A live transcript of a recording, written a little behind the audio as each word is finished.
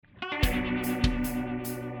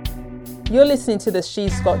You're listening to the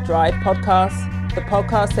She's Got Drive podcast, the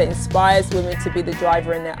podcast that inspires women to be the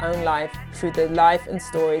driver in their own life through the life and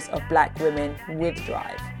stories of Black women with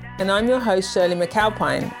drive. And I'm your host, Shirley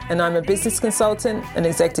McAlpine, and I'm a business consultant, an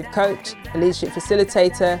executive coach, a leadership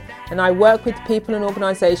facilitator, and I work with people and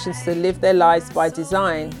organizations to live their lives by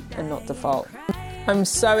design and not default. I'm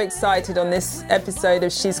so excited on this episode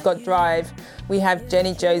of She's Got Drive. We have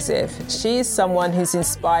Jenny Joseph. She is someone who's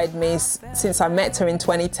inspired me since I met her in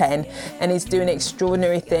 2010 and is doing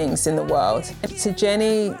extraordinary things in the world. So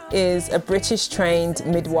Jenny is a British-trained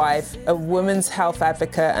midwife, a women's health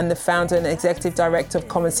advocate, and the founder and executive director of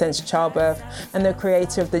Common Sense Childbirth and the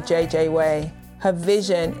creator of the JJ Way. Her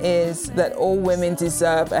vision is that all women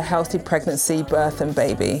deserve a healthy pregnancy, birth and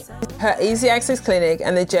baby. Her Easy Access Clinic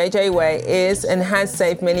and the JJ Way is and has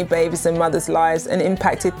saved many babies and mothers' lives and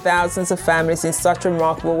impacted thousands of families in such a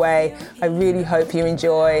remarkable way. I really hope you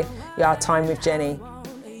enjoy our time with Jenny.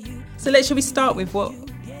 So shall we start with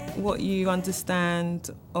what you understand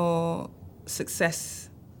or success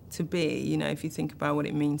to be, you know, if you think about what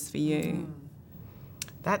it means for you?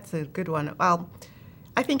 That's a good one. Well,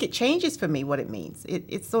 I think it changes for me what it means.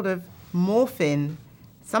 It's sort of morphing,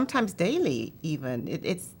 sometimes daily even.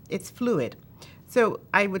 It's fluid. So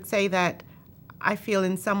I would say that I feel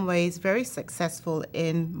in some ways very successful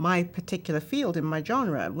in my particular field, in my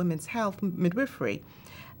genre, women's health, midwifery.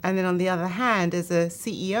 And then on the other hand, as a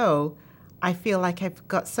CEO, I feel like I've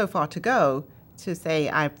got so far to go to say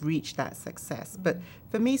I've reached that success. But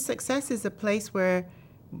for me, success is a place where,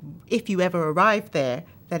 if you ever arrive there,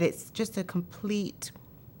 that it's just a complete,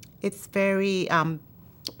 it's very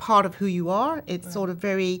part of who you are. It's sort of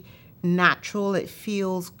very natural. It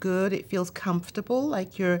feels good. It feels comfortable,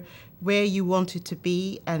 like you're where you wanted to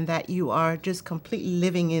be and that you are just completely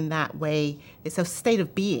living in that way. It's a state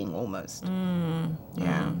of being almost.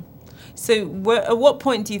 Yeah. So at what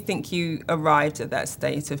point do you think you arrived at that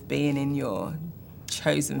state of being in your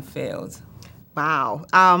chosen field? Wow.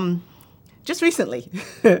 Just recently,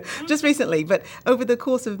 but over the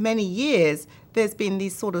course of many years, there's been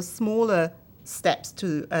these sort of smaller steps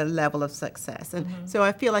to a level of success. And so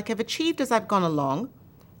I feel like I've achieved as I've gone along.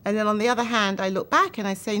 And then on the other hand, I look back and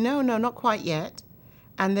I say, no, not quite yet.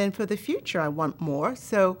 And then for the future, I want more.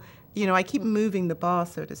 So, you know, I keep moving the bar,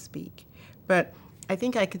 so to speak. But I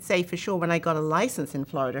think I could say for sure when I got a license in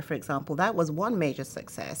Florida, for example, that was one major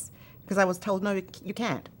success because I was told, no, you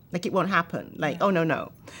can't. Like, it won't happen. Like, oh,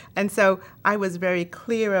 no. And so I was very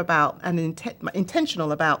clear about and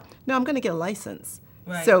intentional about, no, I'm going to get a license.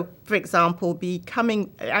 Right. So, for example,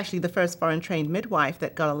 becoming actually the first foreign-trained midwife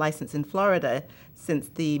that got a license in Florida since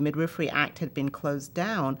the Midwifery Act had been closed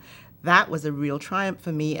down, that was a real triumph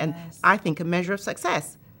for me and I think a measure of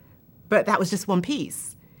success. But that was just one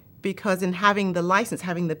piece. Because in having the license,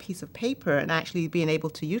 having the piece of paper and actually being able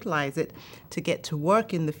to utilize it to get to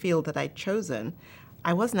work in the field that I'd chosen,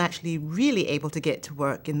 I wasn't actually really able to get to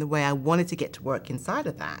work in the way I wanted to get to work inside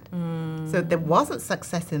of that. So there wasn't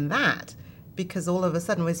success in that because all of a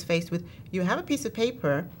sudden I was faced with, you have a piece of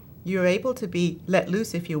paper, you're able to be let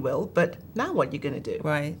loose, if you will, but now what are you going to do?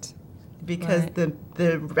 Right. Because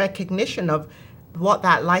the recognition of what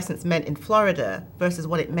that license meant in Florida versus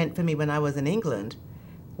what it meant for me when I was in England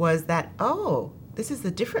was that, oh, this is a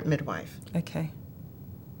different midwife. Okay.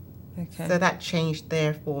 So that changed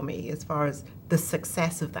there for me as far as the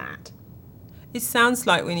success of that. It sounds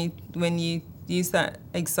like when you use that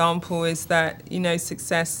example is that, you know,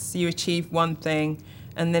 success, you achieve one thing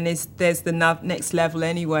and then there's the next level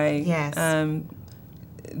anyway. Yes.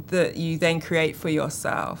 That you then create for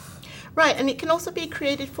yourself. Right, and it can also be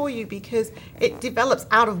created for you because it develops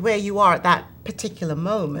out of where you are at that particular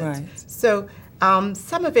moment. Right. So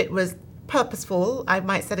some of it was purposeful. I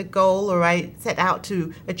might set a goal or I set out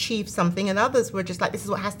to achieve something, and others were just like, this is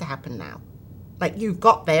what has to happen now. Like, you've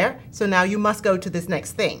got there, so now you must go to this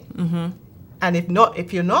next thing. And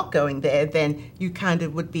if you're not going there, then you kind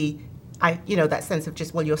of would be, that sense of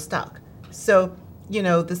just, well, you're stuck. So, you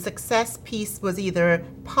know, the success piece was either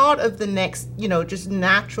part of the next, just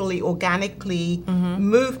naturally, organically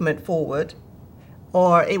movement forward,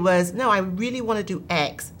 or it was, no, I really want to do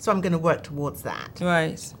X, so I'm going to work towards that.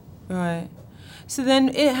 Right. So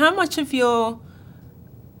then how much of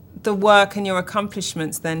the work and your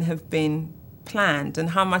accomplishments then have been planned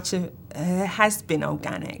and how much of it has been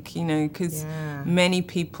organic, because many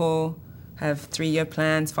people have 3-year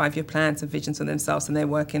plans, 5-year plans and visions for themselves and they're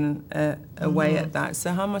working away at that.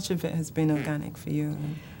 So how much of it has been organic for you?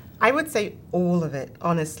 I would say all of it,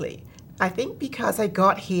 honestly. I think because I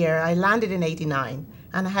got here, I landed in 89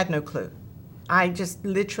 and I had no clue. I just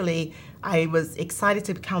literally, I was excited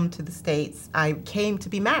to come to the States. I came to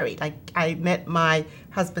be married. I met my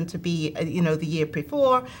husband to be, the year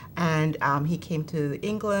before, and he came to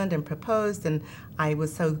England and proposed, and I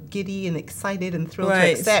was so giddy and excited and thrilled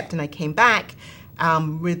to accept, and I came back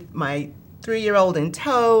with my 3-year-old in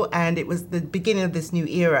tow, and it was the beginning of this new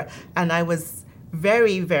era, and I was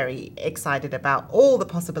very, very excited about all the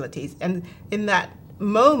possibilities. And in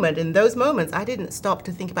those moments, I didn't stop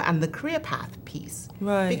to think about, and the career path piece.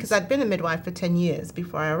 Right. Because I'd been a midwife for 10 years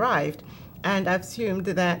before I arrived, and I assumed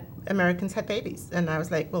that Americans had babies. And I was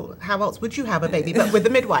like, well, how else would you have a baby but with a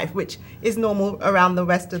midwife, which is normal around the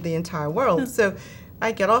rest of the entire world. So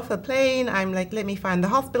I get off a plane, I'm like, let me find the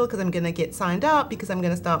hospital because I'm going to get signed up because I'm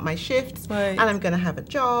going to start my shifts, and I'm going to have a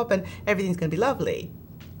job, and everything's going to be lovely.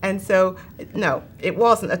 And so, no, it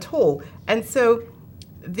wasn't at all. And so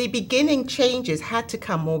the beginning changes had to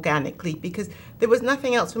come organically because there was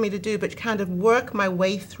nothing else for me to do but kind of work my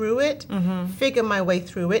way through it, figure my way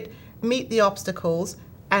through it, meet the obstacles,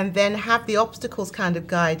 and then have the obstacles kind of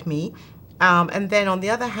guide me. And then on the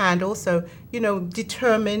other hand, also,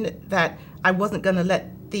 determine that I wasn't going to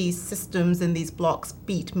let these systems and these blocks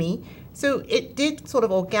beat me. So it did sort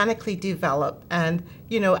of organically develop. And,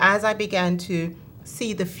 as I began to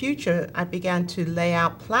see the future, I began to lay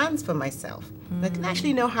out plans for myself. I didn't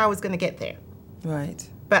actually know how I was going to get there. Right.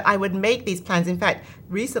 But I would make these plans. In fact,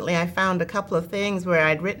 recently I found a couple of things where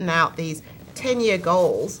I'd written out these 10-year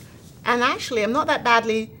goals, and actually I'm not that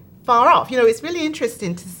badly far off. It's really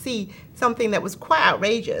interesting to see something that was quite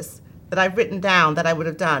outrageous that I've written down that I would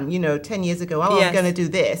have done, 10 years ago. Oh, yes. I'm going to do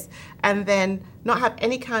this. And then not have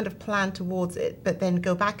any kind of plan towards it, but then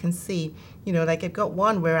go back and see, like I've got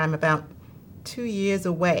one where I'm about 3 years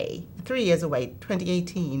away,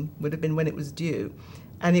 2018 would have been when it was due.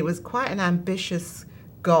 And it was quite an ambitious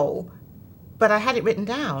goal, but I had it written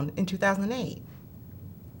down in 2008.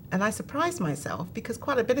 And I surprised myself because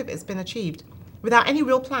quite a bit of it has been achieved without any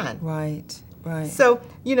real plan. Right. So,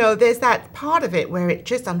 there's that part of it where it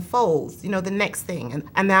just unfolds, the next thing,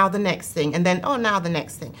 and now the next thing, and then, now the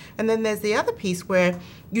next thing. And then there's the other piece where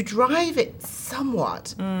you drive it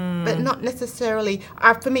somewhat, but not necessarily,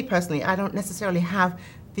 for me personally, I don't necessarily have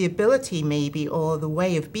the ability maybe or the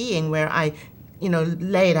way of being where I,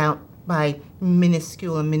 lay it out by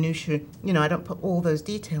minuscule and minutiae. I don't put all those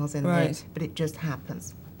details in there, but it just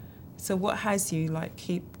happens. So what has you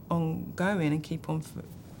keep on going and keep on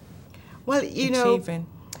well, achieving?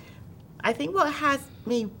 I think what has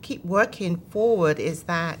me keep working forward is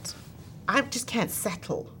that I just can't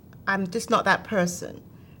settle. I'm just not that person.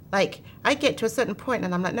 I get to a certain point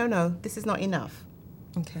and I'm like, no, this is not enough.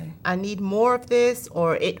 Okay. I need more of this,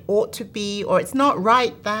 or it ought to be, or it's not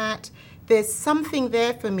right that. There's something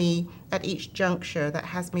there for me at each juncture that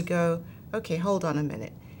has me go, okay, hold on a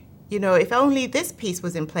minute. If only this piece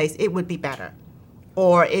was in place, it would be better.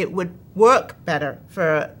 Or it would work better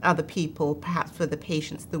for other people, perhaps for the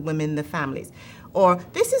patients, the women, the families. Or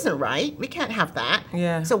this isn't right, we can't have that.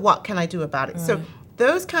 Yeah. So what can I do about it? Right. So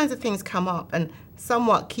those kinds of things come up and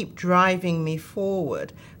somewhat keep driving me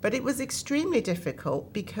forward. But it was extremely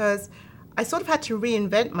difficult because I sort of had to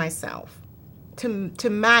reinvent myself to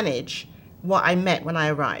manage what I met when I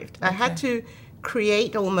arrived. Okay. I had to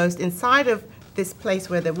create almost inside of this place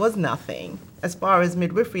where there was nothing as far as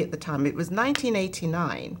midwifery at the time. It was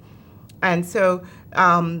 1989. And so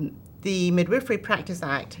the Midwifery Practice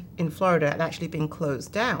Act in Florida had actually been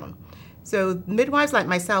closed down. So midwives like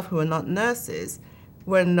myself who are not nurses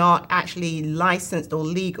were not actually licensed or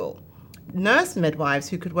legal. Nurse midwives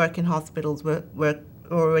who could work in hospitals were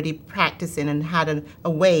already practicing and had an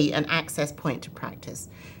access point to practice.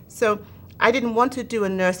 So I didn't want to do a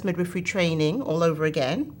nurse midwifery training all over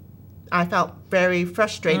again. I felt very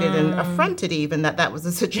frustrated and affronted even that was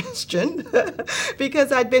a suggestion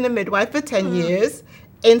because I'd been a midwife for 10 years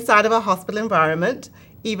inside of a hospital environment,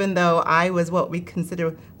 even though I was what we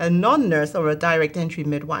consider a non-nurse or a direct entry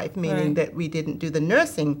midwife, meaning that we didn't do the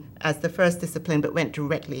nursing as the first discipline but went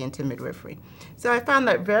directly into midwifery. So I found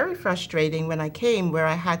that very frustrating when I came, where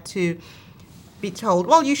I had to be told,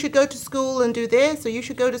 well, you should go to school and do this, or you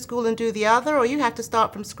should go to school and do the other, or you have to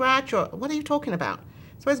start from scratch, or what are you talking about?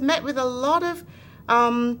 So I was met with a lot of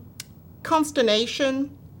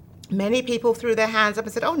consternation. Many people threw their hands up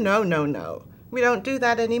and said, oh, no. We don't do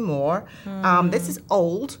that anymore. This is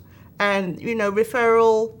old. And,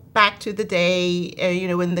 referral back to the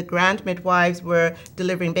day, when the grand midwives were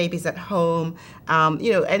delivering babies at home,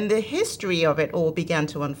 and the history of it all began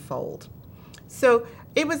to unfold. So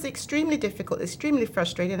it was extremely difficult, extremely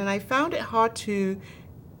frustrating, and I found it hard to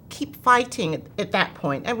keep fighting at that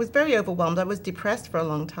point. I was very overwhelmed. I was depressed for a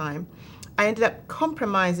long time. I ended up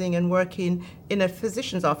compromising and working in a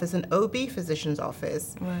physician's office, an OB physician's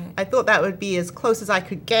office. Right. I thought that would be as close as I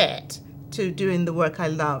could get to doing the work I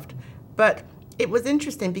loved. But it was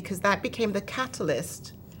interesting because that became the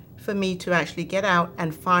catalyst for me to actually get out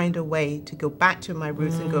and find a way to go back to my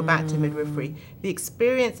roots and go back to midwifery. The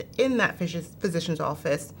experience in that physician's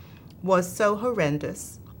office was so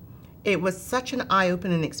horrendous. It was such an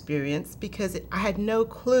eye-opening experience because I had no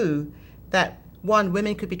clue that, one,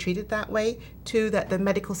 women could be treated that way, two, that the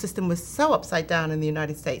medical system was so upside down in the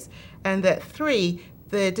United States, and that, three,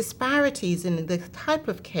 the disparities in the type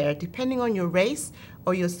of care, depending on your race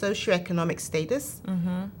or your socioeconomic status,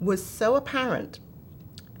 was so apparent.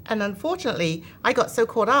 And unfortunately, I got so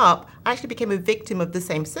caught up, I actually became a victim of the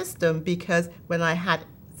same system because when I had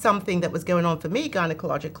something that was going on for me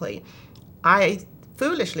gynecologically, I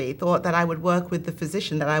foolishly thought that I would work with the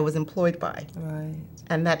physician that I was employed by. Right.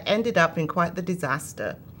 And that ended up in quite the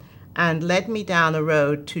disaster and led me down a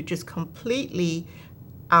road to just completely,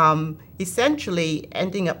 essentially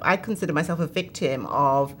ending up, I consider myself a victim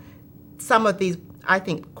of some of these, I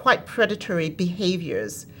think, quite predatory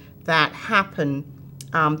behaviors that happen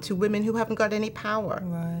to women who haven't got any power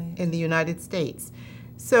in the United States.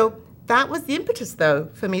 So that was the impetus, though,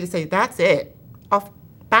 for me to say, that's it,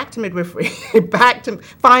 back to midwifery, back to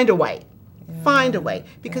find a way,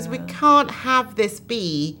 because we can't have this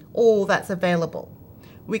be all that's available.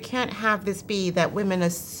 We can't have this be that women are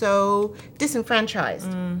so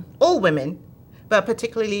disenfranchised. All women, but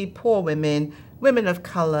particularly poor women, women of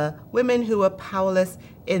color, women who are powerless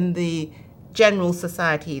in the general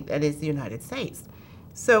society that is the United States.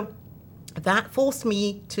 So that forced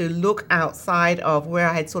me to look outside of where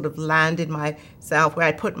I had sort of landed myself, where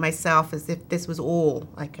I put myself as if this was all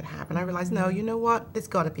I could have. And I realized, no, you know what? There's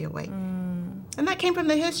got to be a way. And that came from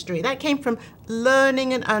the history. That came from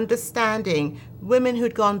learning and understanding women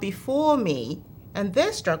who'd gone before me and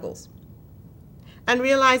their struggles. And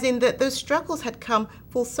realizing that those struggles had come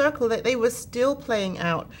full circle, that they were still playing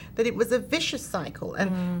out, that it was a vicious cycle.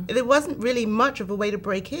 And there wasn't really much of a way to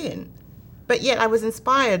break in. But yet I was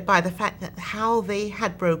inspired by the fact that how they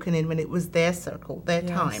had broken in when it was their circle, their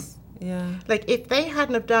time. Yeah. Like if they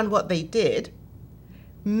hadn't have done what they did,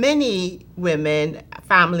 many women,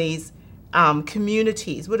 families,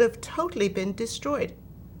 communities would have totally been destroyed.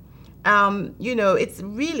 It's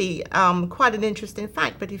really quite an interesting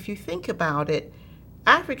fact, but if you think about it,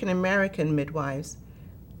 African American midwives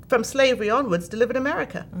from slavery onwards delivered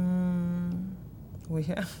America.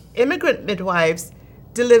 Immigrant midwives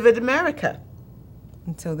delivered America.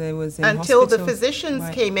 Until there was Until the physicians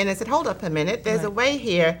came in and said, hold up a minute, there's a way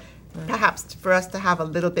here, perhaps for us to have a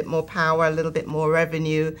little bit more power, a little bit more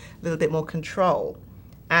revenue, a little bit more control.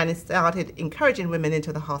 And it started encouraging women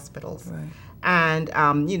into the hospitals. And,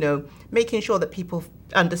 making sure that people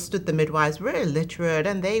understood the midwives were illiterate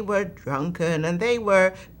and they were drunken and they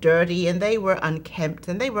were dirty and they were unkempt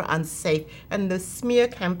and they were unsafe. And the smear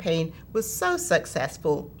campaign was so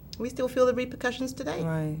successful. We still feel the repercussions today.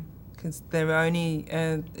 Right, because there are only,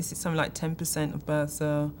 is it something like 10% of births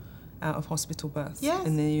are out of hospital births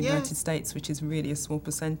in the United States, which is really a small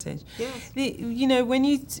percentage. When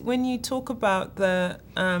you talk about the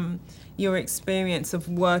your experience of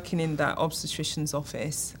working in that obstetrician's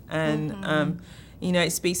office, and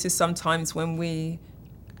it speaks to sometimes when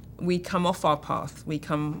we come off our path, we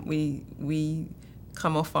come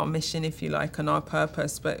off our mission, if you like, and our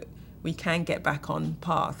purpose, but we can get back on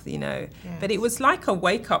path, But it was like a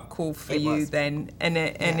wake-up call for you then, and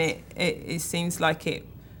it seems like it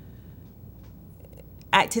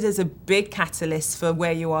acted as a big catalyst for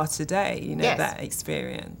where you are today, that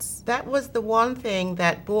experience. That was the one thing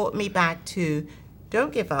that brought me back to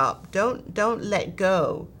don't give up, don't let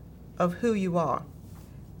go of who you are.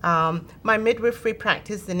 My midwifery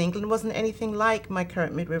practice in England wasn't anything like my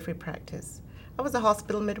current midwifery practice. I was a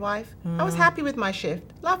hospital midwife. I was happy with my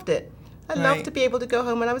shift, loved it. I loved to be able to go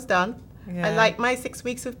home when I was done. I liked my 6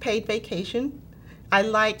 weeks of paid vacation. I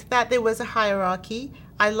liked that there was a hierarchy.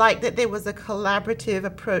 I liked that there was a collaborative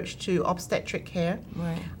approach to obstetric care.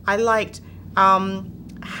 I liked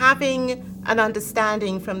having an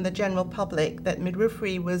understanding from the general public that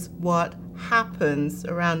midwifery was what happens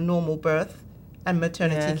around normal birth and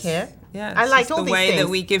maternity care. I liked all these things. The way that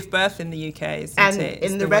we give birth in the UK, isn't it? And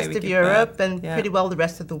in the rest of Europe and pretty well the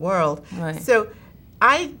rest of the world. So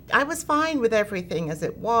I was fine with everything as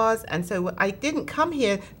it was, and so I didn't come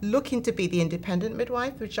here looking to be the independent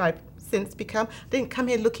midwife, which I've since become. I didn't come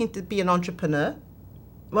here looking to be an entrepreneur.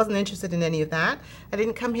 Wasn't interested in any of that. I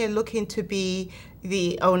didn't come here looking to be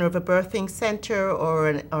the owner of a birthing center or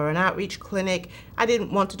an outreach clinic. I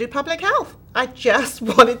didn't want to do public health. I just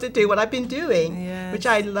wanted to do what I've been doing, which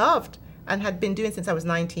I loved. and had been doing since I was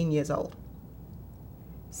 19 years old.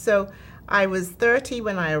 So I was 30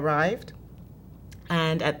 when I arrived,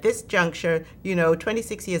 and at this juncture,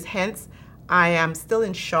 26 years hence, I am still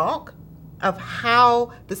in shock of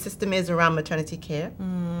how the system is around maternity care.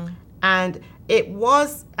 And it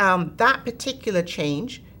was that particular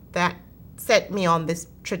change that set me on this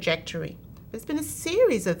trajectory. There's been a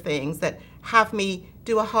series of things that have me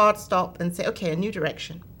do a hard stop and say, okay, a new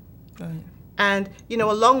direction. Right. And,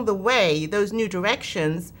 along the way, those new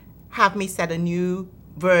directions have me set a new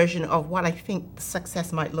version of what I think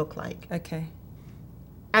success might look like. Okay.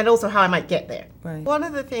 And also how I might get there. Right. One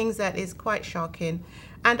of the things that is quite shocking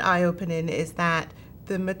and eye-opening is that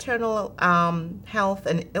the maternal health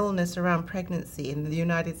and illness around pregnancy in the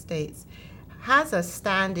United States has us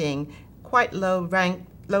standing quite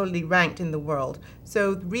lowly ranked in the world.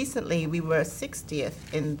 So recently we were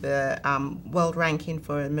 60th in the world ranking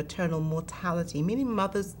for maternal mortality, meaning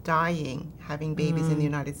mothers dying having babies in the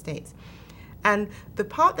United States. And the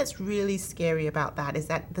part that's really scary about that is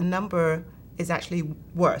that the number is actually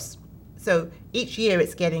worse. So each year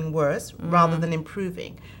it's getting worse rather than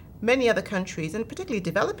improving. Many other countries, and particularly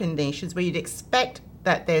developing nations where you'd expect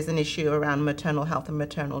that there's an issue around maternal health and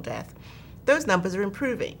maternal death, those numbers are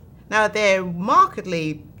improving. Now, they're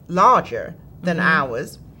markedly larger than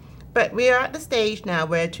ours, but we are at the stage now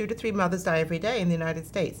where 2 to 3 mothers die every day in the United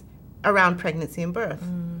States around pregnancy and birth.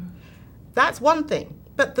 That's one thing.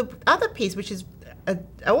 But the other piece, which is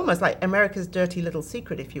almost like America's dirty little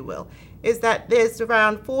secret, if you will, is that there's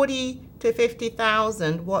around 40 to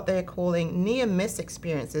 50,000 what they're calling near-miss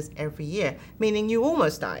experiences every year, meaning you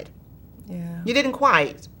almost died. Yeah. You didn't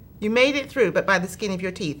quite. You made it through, but by the skin of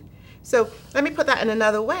your teeth. So let me put that in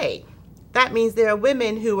another way. That means there are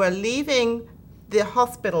women who are leaving the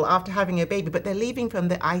hospital after having a baby, but they're leaving from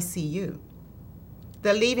the ICU.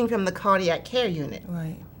 They're leaving from the cardiac care unit.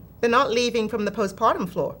 Right. They're not leaving from the postpartum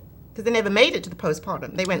floor because they never made it to the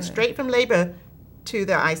postpartum. They went straight from labor to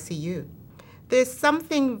the ICU. There's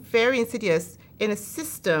something very insidious in a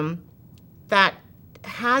system that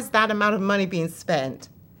has that amount of money being spent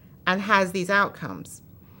and has these outcomes.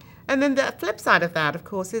 And then the flip side of that, of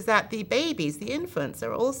course, is that the babies, the infants,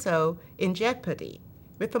 are also in jeopardy.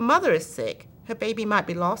 If a mother is sick, her baby might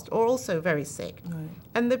be lost or also very sick. Right.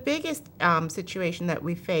 And the biggest situation that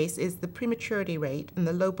we face is the prematurity rate and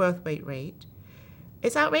the low birth weight rate.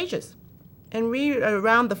 It's outrageous. And we are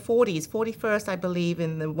around the 40s, 41st, I believe,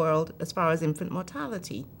 in the world as far as infant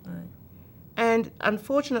mortality. Right. And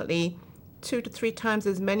unfortunately, 2 to 3 times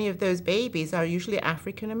as many of those babies are usually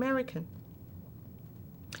African American.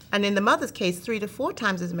 And in the mother's case, 3 to 4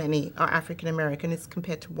 times as many are African American as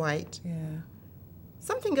compared to white. Yeah.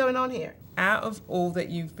 Something going on here. Out of all that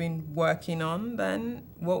you've been working on, then,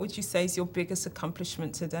 what would you say is your biggest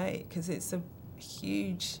accomplishment today? Because it's a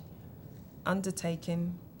huge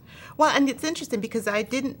undertaking. Well, and it's interesting because I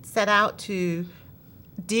didn't set out to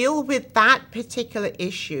deal with that particular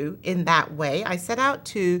issue in that way. I set out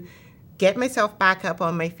to get myself back up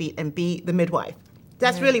on my feet and be the midwife.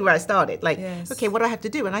 That's really where I started. Okay, what do I have to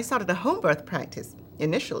do? And I started a home birth practice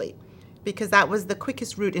initially because that was the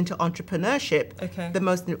quickest route into entrepreneurship, the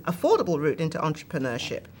most affordable route into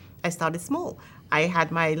entrepreneurship. I started small. I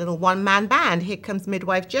had my little one-man band, Here Comes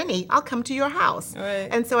Midwife Jenny, I'll come to your house. Right.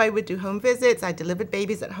 And so I would do home visits, I delivered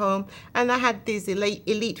babies at home, and I had these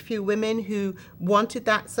elite few women who wanted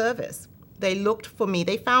that service. They looked for me,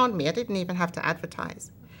 they found me, I didn't even have to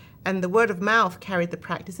advertise. And the word of mouth carried the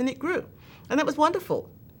practice and it grew. And that was wonderful,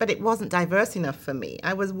 but it wasn't diverse enough for me.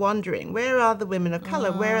 I was wondering, where are the women of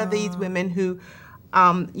color? Where are these women who,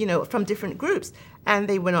 from different groups? And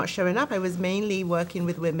they were not showing up. I was mainly working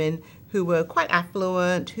with women who were quite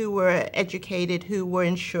affluent, who were educated, who were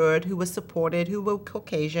insured, who were supported, who were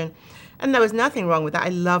Caucasian. And there was nothing wrong with that. I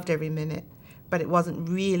loved every minute, but it wasn't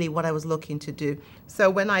really what I was looking to do. So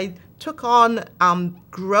when I took on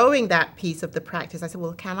growing that piece of the practice, I said,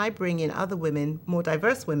 well, can I bring in other women, more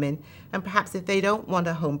diverse women? And perhaps if they don't want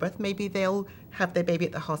a home birth, maybe they'll have their baby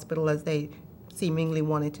at the hospital as they seemingly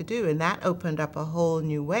wanted to do. And that opened up a whole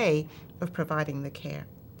new way of providing the care.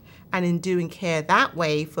 And in doing care that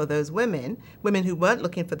way for those women who weren't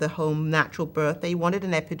looking for the home natural birth, they wanted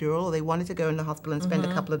an epidural, or they wanted to go in the hospital and spend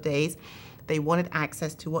a couple of days. They wanted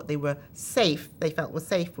access to what they felt was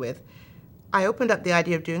safe with. I opened up the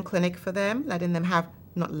idea of doing clinic for them, letting them have,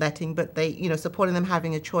 supporting them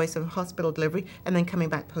having a choice of hospital delivery and then coming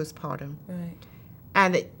back postpartum. Right.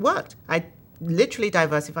 And it worked. I literally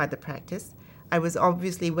diversified the practice. I was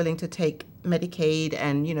obviously willing to take Medicaid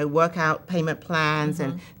and, work out payment plans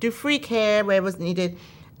and do free care where it was needed.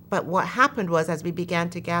 But what happened was, as we began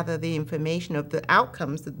to gather the information of the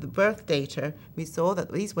outcomes, the birth data, we saw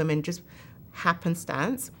that these women just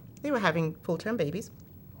happenstance, they were having full-term babies.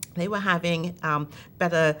 They were having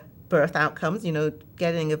better birth outcomes,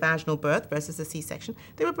 getting a vaginal birth versus a C-section.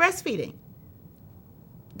 They were breastfeeding.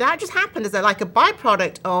 That just happened as a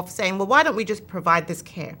byproduct of saying, well, why don't we just provide this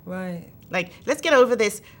care? Right. Like, let's get over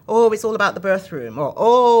this, it's all about the birth room,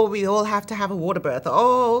 or, we all have to have a water birth,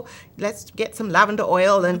 let's get some lavender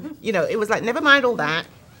oil, and, it was like, never mind all that.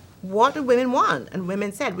 What do women want? And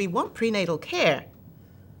women said, we want prenatal care.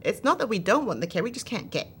 It's not that we don't want the care, we just can't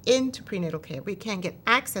get into prenatal care. We can't get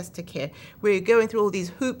access to care. We're going through all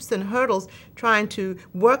these hoops and hurdles trying to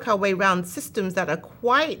work our way around systems that are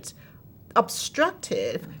quite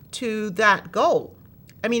obstructive to that goal.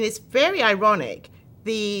 I mean, it's very ironic,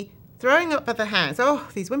 the throwing up of the hands,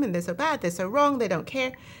 these women, they're so bad, they're so wrong, they don't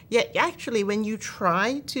care. Yet actually, when you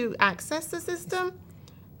try to access the system,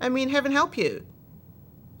 heaven help you.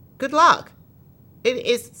 Good luck. It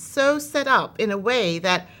is so set up in a way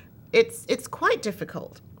that it's quite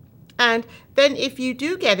difficult. And then if you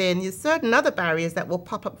do get in, there's certain other barriers that will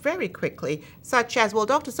pop up very quickly, such as, well,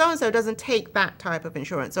 Dr. So-and-so doesn't take that type of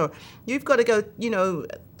insurance, or you've got to go,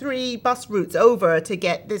 3 bus routes over to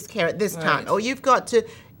get this care at this time, or you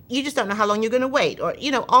just don't know how long you're going to wait, or,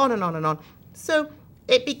 on and on and on. So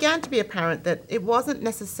it began to be apparent that it wasn't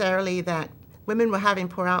necessarily that women were having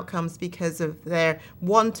poor outcomes because of their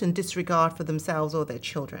wanton disregard for themselves or their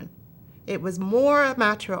children. It was more a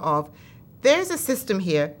matter of, there's a system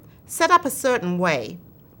here set up a certain way,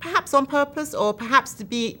 perhaps on purpose or perhaps to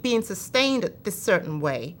be being sustained this certain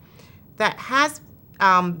way, that has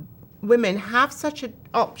women have such an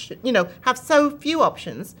option, have so few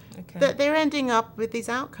options that they're ending up with these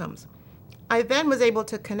outcomes. I then was able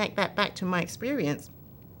to connect that back to my experience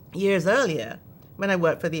years earlier when I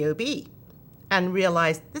worked for the OB and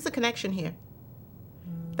realized there's a connection here.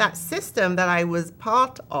 That system that I was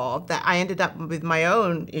part of, that I ended up with my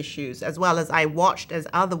own issues, as well as I watched as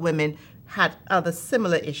other women had other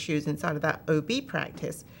similar issues inside of that OB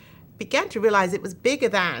practice, began to realize it was bigger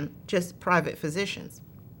than just private physicians,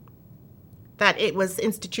 that it was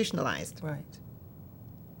institutionalized. Right.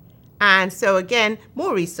 And so again,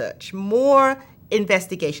 more research, more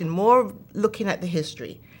investigation, more looking at the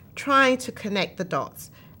history, trying to connect the dots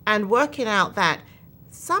and working out that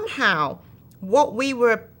somehow what we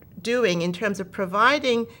were doing in terms of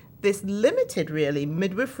providing this limited, really,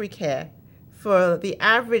 midwifery care for the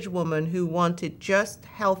average woman who wanted just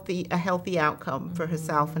a healthy outcome for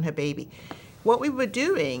herself and her baby. What we were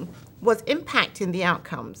doing was impacting the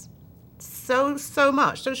outcomes so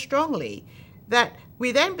much, so strongly, that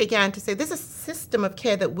we then began to say, there's a system of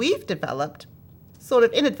care that we've developed, sort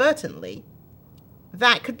of inadvertently,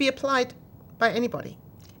 that could be applied by anybody.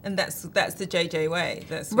 And that's the JJ way.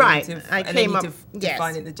 That's right. I came up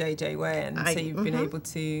define it the JJ way, and so you've been able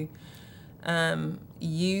to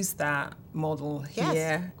use that model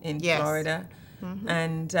here in Florida,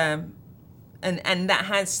 and that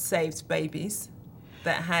has saved babies,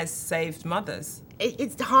 that has saved mothers.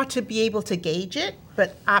 It's hard to be able to gauge it,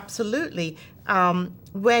 but absolutely,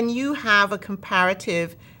 when you have a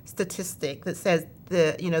comparative statistic that says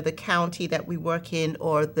the county that we work in,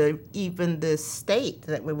 or even the state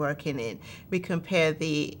that we're working in, we compare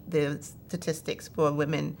the statistics for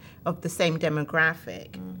women of the same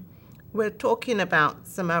demographic. We're talking about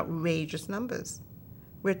some outrageous numbers.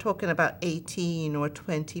 We're talking about 18 or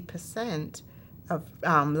 20% of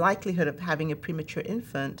likelihood of having a premature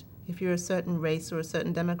infant if you're a certain race or a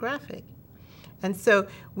certain demographic. And so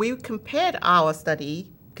we compared our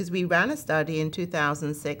study, because we ran a study in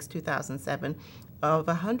 2006, 2007, of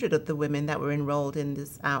 100 of the women that were enrolled in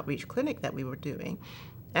this outreach clinic that we were doing.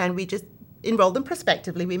 And we just enrolled them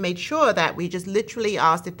prospectively. We made sure that we just literally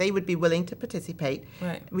asked if they would be willing to participate.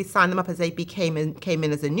 Right. We signed them up as they came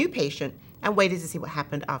in as a new patient and waited to see what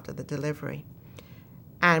happened after the delivery.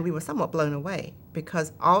 And we were somewhat blown away,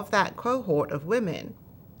 because of that cohort of women,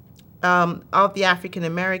 of the African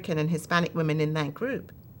American and Hispanic women in that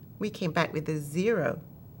group, we came back with a 0.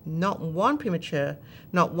 Not one premature,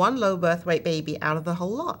 not one low birth weight baby out of the whole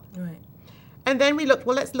lot. Right. And then we looked,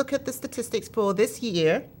 let's look at the statistics for this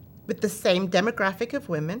year with the same demographic of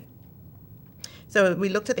women. So we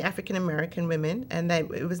looked at the African American women, and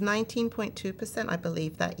it was 19.2%, I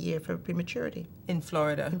believe, that year for prematurity. In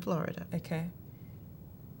Florida? In Florida. Okay.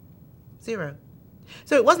 0.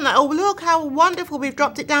 So it wasn't like, look how wonderful, we've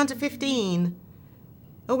dropped it down to 15.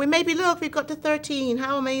 Or we've got to 13,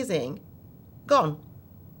 how amazing. Gone.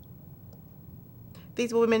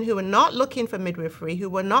 These were women who were not looking for midwifery, who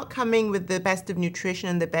were not coming with the best of nutrition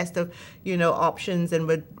and the best of, options, and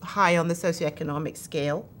were high on the socioeconomic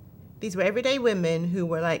scale. These were everyday women who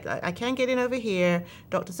were like, I can't get in over here.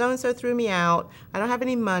 Dr. So-and-so threw me out. I don't have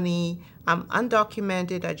any money. I'm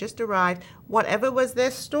undocumented. I just arrived. Whatever was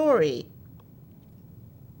their story,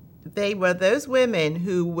 they were those women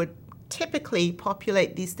who would typically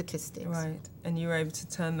populate these statistics. Right. And you were able to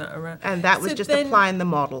turn that around. And that was just applying the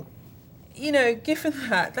model. You know, given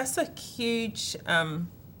that, that's a huge,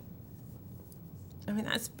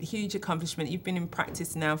 that's a huge accomplishment. You've been in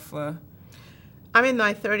practice now for... I'm in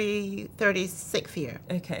my 36th year.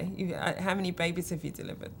 Okay. How many babies have you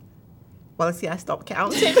delivered? Well, see, I stopped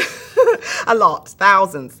counting. A lot.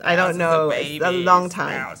 Thousands. I don't know. Babies, it's a long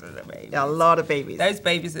time. Thousands of babies. A lot of babies. Those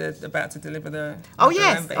babies are about to deliver their own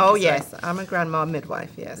babies. Oh, yes. I'm a grandma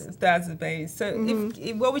midwife, yes. Thousands of babies. So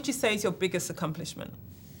what would you say is your biggest accomplishment?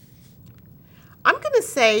 I'm going to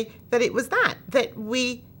say that it was that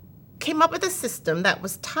we came up with a system that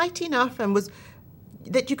was tight enough and was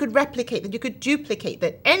that you could replicate, that you could duplicate,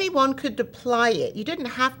 that anyone could apply it. You didn't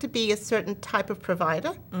have to be a certain type of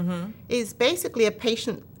provider. Mm-hmm. It's basically a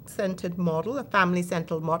patient-centered model, a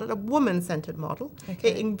family-centered model, a woman-centered model. Okay.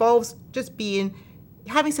 It involves just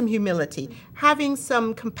having some humility, having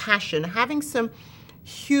some compassion, having some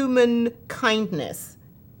human kindness,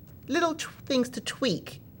 little things to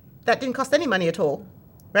tweak. That didn't cost any money at all,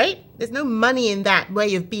 right? There's no money in that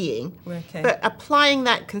way of being. Okay. But applying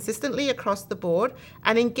that consistently across the board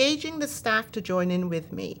and engaging the staff to join in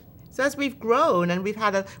with me. So as we've grown and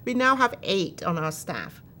we now have 8 on our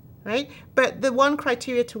staff, right? But the one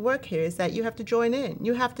criteria to work here is that you have to join in.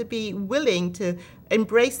 You have to be willing to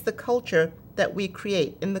embrace the culture that we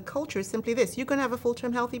create. And the culture is simply this: you're going to have a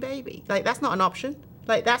full-term healthy baby. Like, that's not an option.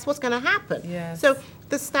 Like, that's what's going to happen. Yes. So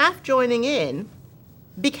the staff joining in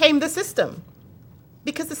became the system,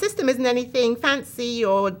 because the system isn't anything fancy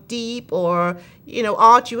or deep or,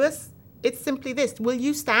 arduous. It's simply this: will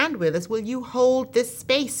you stand with us? Will you hold this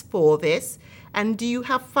space for this? And do you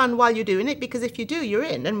have fun while you're doing it? Because if you do, you're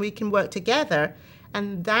in, and we can work together.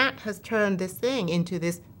 And that has turned this thing into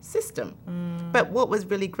this system. But what was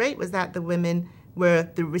really great was that the women were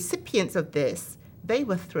the recipients of this. They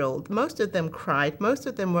were thrilled. Most of them cried. Most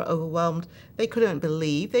of them were overwhelmed. They couldn't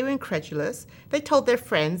believe. They were incredulous. They told their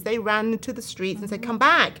friends. They ran into the streets and said, come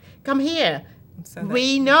back, come here. So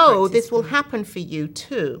we know this will happen for you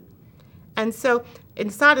too. And so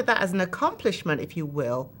inside of that, as an accomplishment, if you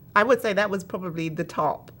will, I would say that was probably the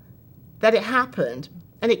top, that it happened.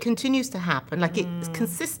 And it continues to happen. Like, it's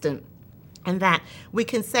consistent. And that we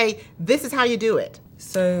can say, this is how you do it.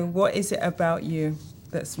 So what is it about you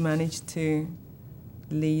that's managed to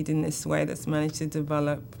lead in this way, that's managed to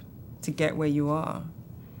develop to get where you are?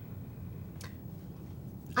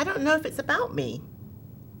 I don't know if it's about me.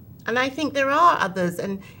 And I think there are others,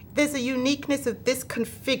 and there's a uniqueness of this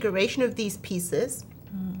configuration of these pieces.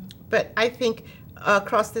 But I think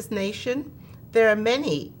across this nation, there are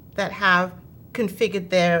many that have configured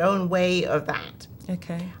their own way of that.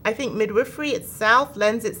 Okay. I think midwifery itself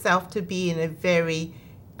lends itself to being a very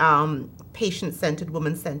patient-centered,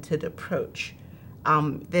 woman-centered approach.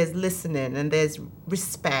 There's listening, and there's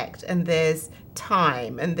respect, and there's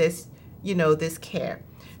time, and there's, there's care.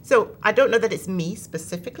 So I don't know that it's me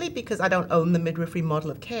specifically, because I don't own the midwifery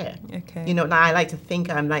model of care. Okay. Now I like to think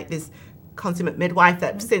I'm like this consummate midwife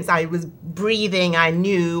that since I was breathing, I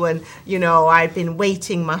knew, and, I've been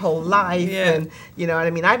waiting my whole life. Yeah. And, you know what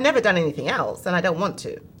I mean? I've never done anything else, and I don't want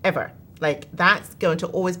to, ever. Like, that's going to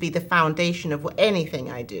always be the foundation of anything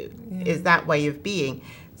I do, is that way of being.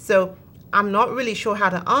 So I'm not really sure how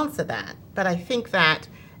to answer that, but I think that,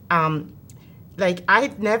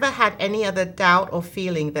 I've never had any other doubt or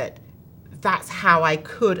feeling that that's how I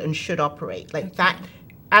could and should operate. Like, that,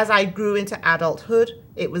 as I grew into adulthood,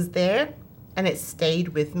 it was there, and it stayed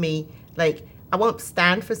with me. Like, I won't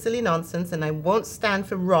stand for silly nonsense, and I won't stand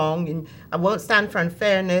for wrong, and I won't stand for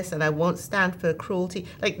unfairness, and I won't stand for cruelty,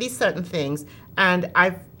 like these certain things. And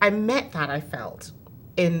I met that, I felt,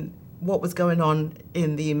 in what was going on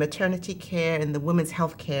in the maternity care and the women's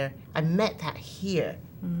health care. I met that here.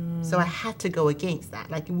 So I had to go against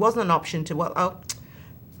that. Like, it wasn't an option to,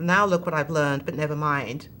 now look what I've learned, but never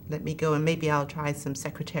mind. Let me go and maybe I'll try some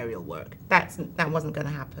secretarial work. That wasn't going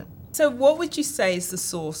to happen. So what would you say is the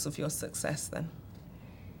source of your success then?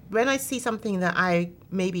 When I see something that I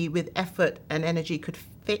maybe with effort and energy could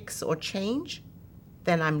fix or change,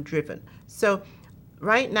 then I'm driven. So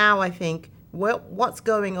right now I think what's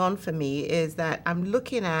going on for me is that I'm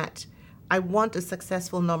looking at, I want a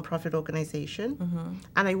successful nonprofit organization,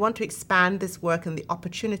 and I want to expand this work and the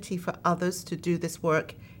opportunity for others to do this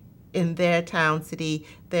work in their town, city,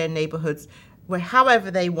 their neighborhoods,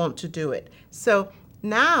 however they want to do it. So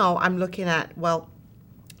now I'm looking at,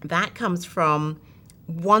 that comes from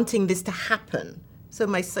wanting this to happen. So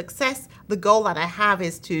my success, the goal that I have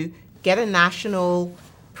is to get a national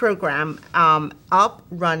program up,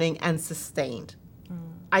 running, and sustained.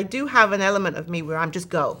 I do have an element of me where I'm just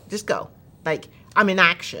go. Like, I'm in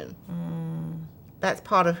action. That's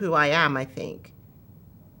part of who I am, I think.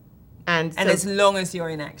 And so as long as you're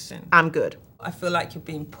in action, I'm good. I feel like you're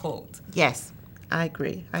being pulled. Yes, I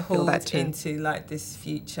agree. I feel that too. Into like this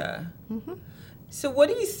future. Mm-hmm. So what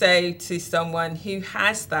do you say to someone who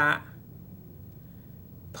has that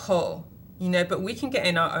pull, but we can get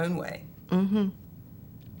in our own way? Mm-hmm.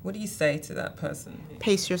 What do you say to that person?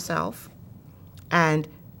 Pace yourself and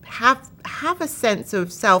have a sense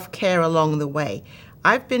of self-care along the way.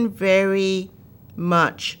 I've been very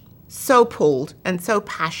much so pulled and so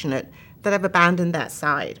passionate that I've abandoned that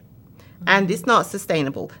side. Mm-hmm. And it's not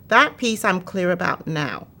sustainable. That piece I'm clear about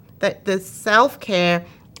now. That the self-care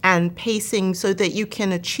and pacing so that you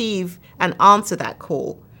can achieve and answer that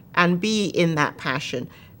call and be in that passion.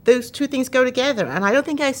 Those two things go together. And I don't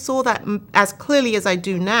think I saw that as clearly as I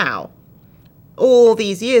do now all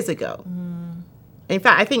these years ago. In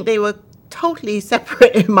fact, I think they were totally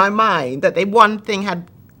separate in my mind, that one thing had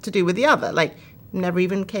to do with the other. Like, never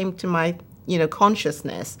even came to my,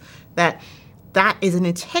 consciousness that is an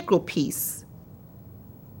integral piece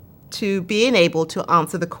to being able to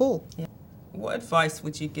answer the call. Yeah. What advice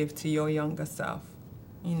would you give to your younger self?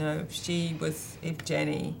 If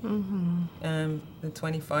Jenny, the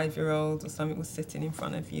 25-year-old or something, was sitting in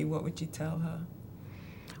front of you, what would you tell her?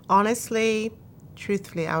 Honestly,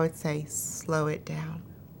 truthfully, I would say slow it down.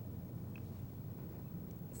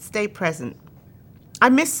 Stay present. I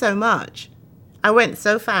miss so much. I went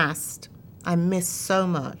so fast. I miss so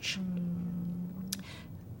much.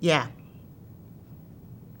 Yeah.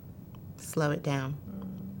 Slow it down.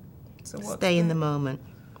 So stay in the moment.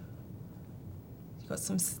 You've got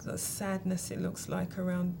some sadness, it looks like,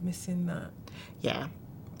 around missing that. Yeah.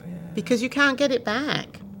 Because you can't get it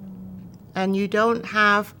back. And you don't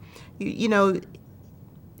have,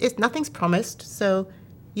 nothing's promised. So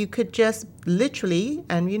you could just literally,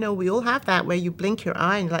 and we all have that where you blink your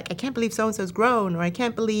eye and you're like, I can't believe so-and-so's grown, or I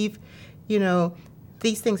can't believe,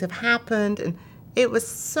 these things have happened. And it was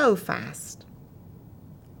so fast.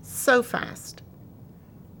 So fast.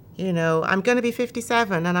 I'm going to be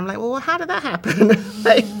 57, and I'm like, well, how did that happen?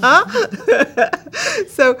 Like, huh?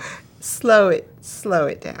 So slow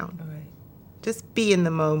it down. All right. Just be in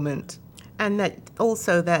the moment. And that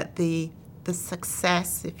also that the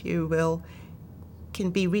success, if you will,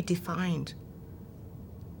 can be redefined.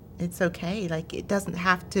 It's okay. Like, it doesn't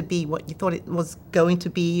have to be what you thought it was going to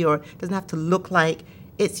be, or it doesn't have to look like.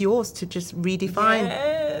 It's yours to just redefine.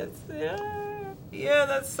 Yes, yeah,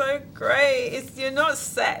 that's so great. You're not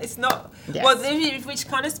set. It's not. Yes. Well, which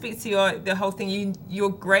kind of speaks to the whole thing. You're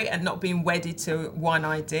great at not being wedded to one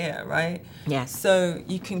idea, right? Yes. So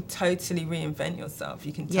you can totally reinvent yourself.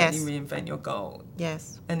 You can totally reinvent your goal.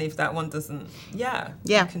 Yes. And if that one doesn't, you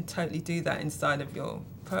can totally do that inside of your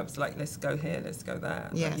purpose. Like, let's go here, let's go there.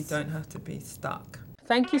 Yes. Like, you don't have to be stuck.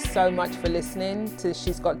 Thank you so much for listening to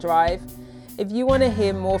She's Got Drive. If you want to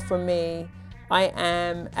hear more from me, I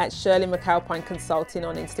am at Shirley McAlpine Consulting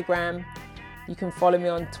on Instagram. You can follow me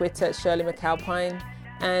on Twitter at Shirley McAlpine,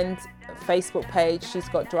 and Facebook page She's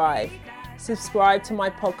Got Drive. Subscribe to my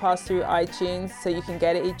podcast through iTunes so you can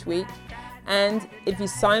get it each week. And if you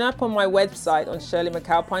sign up on my website on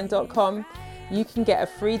shirleymcalpine.com, you can get a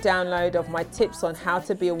free download of my tips on how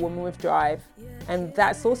to be a woman with drive. And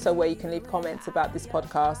that's also where you can leave comments about this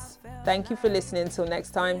podcast. Thank you for listening. Until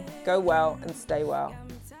next time, go well and stay well.